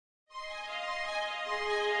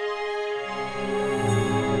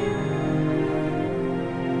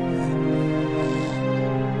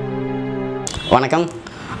வணக்கம்,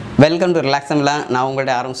 welcome to relax தமிழா. நான்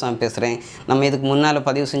உங்களுடைய ஆரம்பம் பேசுகிறேன். நம்ம இதுக்கு முன்னால்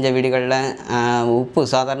பதிவு செஞ்ச வீடியோகளில்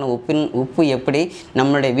சாதாரண உப்பு எப்படி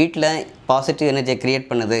நம்மளுடைய வீட்டில் பாசிட்டிவ் எனர்ஜியை க்ரியேட்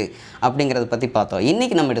பண்ணுது அப்படிங்கிறத பற்றி பார்த்தோம்.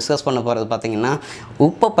 இன்றைக்கி நம்ம டிஸ்கஸ் பண்ண போகிறது பார்த்திங்கன்னா,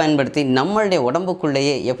 உப்பை பயன்படுத்தி நம்மளுடைய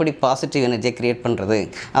உடம்புக்குள்ளேயே எப்படி பாசிட்டிவ் எனர்ஜியை க்ரியேட் பண்ணுறது,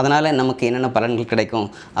 அதனால் நமக்கு என்னென்ன பலன்கள் கிடைக்கும்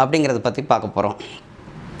அப்படிங்கிறத பற்றி பார்க்க போகிறோம்.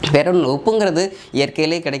 வேற ஒன்று, உப்புங்கிறது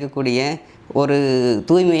இயற்கையிலே கிடைக்கக்கூடிய ஒரு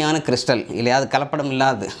தூய்மையான கிறிஸ்டல் இல்லையா, அது கலப்படம்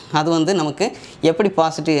இல்லாது. அது நமக்கு எப்படி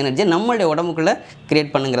பாசிட்டிவ் எனர்ஜி நம்மளுடைய உடம்புக்குள்ளே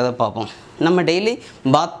க்ரியேட் பண்ணுங்கிறத பார்ப்போம். நம்ம டெய்லி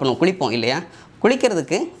பாத் பண்ணுவோம், குளிப்போம் இல்லையா.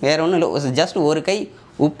 குளிக்கிறதுக்கு வேறு ஒன்றும் இல்லை, ஜஸ்ட் ஒரு கை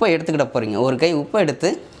உப்பை எடுத்துக்கிட்ட போகிறீங்க. ஒரு கை உப்பை எடுத்து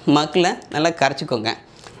மக்கில் நல்லா கரைச்சிக்கோங்க,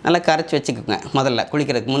 நல்லா கரைச்சி வச்சுக்கோங்க முதல்ல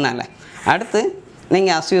குளிக்கிறதுக்கு முன்னால். அடுத்து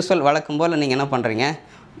நீங்கள் அஸ் யூஸ்வல் வழக்கம் போல் நீங்கள் என்ன பண்ணுறீங்க,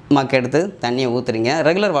 மக்கு எடுத்து தண்ணியை ஊற்றுறீங்க.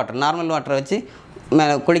 ரெகுலர் வாட்டர், நார்மல் வாட்டரை வச்சு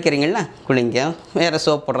குளிக்கிறீங்கள, குளிங்க. வேறு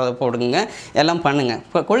சோப் போடுறத போடுங்க, எல்லாம் பண்ணுங்கள்.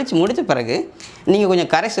 இப்போ குளித்து முடித்த பிறகு நீங்கள் கொஞ்சம்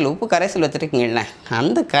கரைசல், உப்பு கரைசல் வச்சுருக்கீங்கள,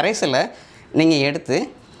 அந்த கரைசலை நீங்கள் எடுத்து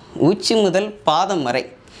உச்சி முதல் பாதம் வரை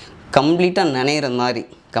கம்ப்ளீட்டாக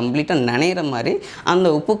நனைகிற மாதிரி அந்த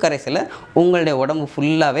உப்பு கரைசலை உங்களுடைய உடம்பு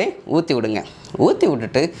ஃபுல்லாகவே ஊற்றி விடுங்க. ஊற்றி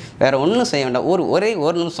விட்டுட்டு வேறு ஒன்றும் செய்ய வேண்டாம்.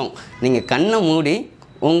 ஒரு நிமிஷம் நீங்கள் கண்ணை மூடி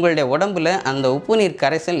உங்களுடைய உடம்பில் அந்த உப்பு நீர்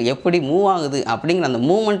கரைசல் எப்படி மூவ் ஆகுது அப்படிங்கிற அந்த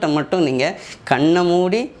மூமெண்ட்டை மட்டும் நீங்கள் கண்ணை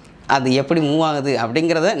மூடி அது எப்படி மூவ் ஆகுது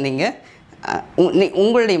அப்படிங்கிறத நீங்கள்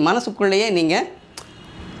உங்களுடைய மனசுக்குள்ளேயே நீங்கள்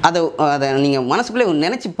அதை நீங்கள் மனசுக்குள்ளே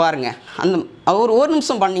நினச்சி பாருங்கள். அந்த ஒரு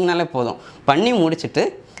நிமிஷம் பண்ணிங்கனாலே போதும். பண்ணி முடிச்சுட்டு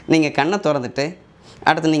நீங்கள் கண்ணை திறந்துட்டு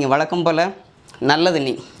அடுத்து நீங்கள் வழக்கம் போல் நல்ல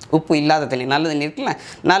தண்ணி, உப்பு இல்லாத தண்ணி, நல்ல தண்ணி இருக்குல்ல,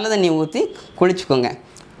 நல்ல தண்ணி ஊற்றி குளிச்சுக்கோங்க.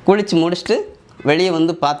 குளித்து முடிச்சுட்டு வெளியே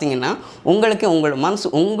பார்த்தீங்கன்னா உங்களுக்கு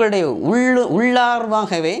உங்களுடைய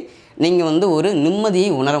உள்ளார்வாகவே நீங்கள் ஒரு நிம்மதியை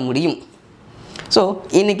உணர முடியும். ஸோ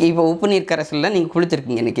இன்றைக்கி இப்போ உப்பு நீர் கரைசலில் நீங்கள்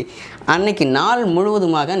குளிச்சிருக்கீங்க. அன்றைக்கி நாள்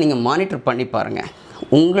முழுவதுமாக நீங்கள் மானிட்டர் பண்ணி பாருங்கள்,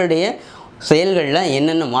 உங்களுடைய செயல்களில்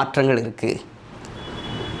என்னென்ன மாற்றங்கள் இருக்குது,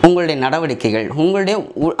 உங்களுடைய நடவடிக்கைகள், உங்களுடைய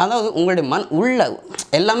உள்ள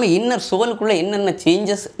எல்லாமே இன்னர் சோலுக்குள்ளே என்னென்ன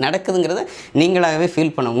சேஞ்சஸ் நடக்குதுங்கிறத நீங்களாகவே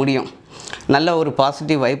ஃபீல் பண்ண முடியும். நல்ல ஒரு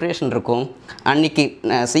பாசிட்டிவ் வைப்ரேஷன் இருக்கும். அன்றைக்கி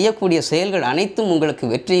செய்யக்கூடிய செயல்கள் அனைத்தும் உங்களுக்கு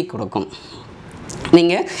வெற்றியை கொடுக்கும்.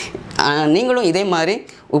 நீங்களும் இதே மாதிரி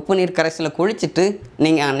உப்பு நீர் கரைசலில் குளிச்சுட்டு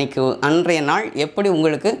நீங்கள் அன்றைய நாள் எப்படி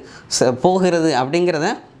உங்களுக்கு போகிறது அப்படிங்கிறத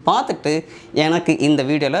பார்த்துட்டு எனக்கு இந்த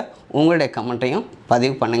வீடியோவில் உங்களுடைய கமெண்ட்டையும்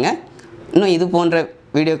பதிவு பண்ணுங்கள். இன்னும் இது போன்ற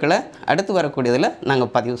வீடியோக்களை அடுத்து வரக்கூடியதில்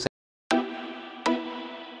நாங்கள் பதிவு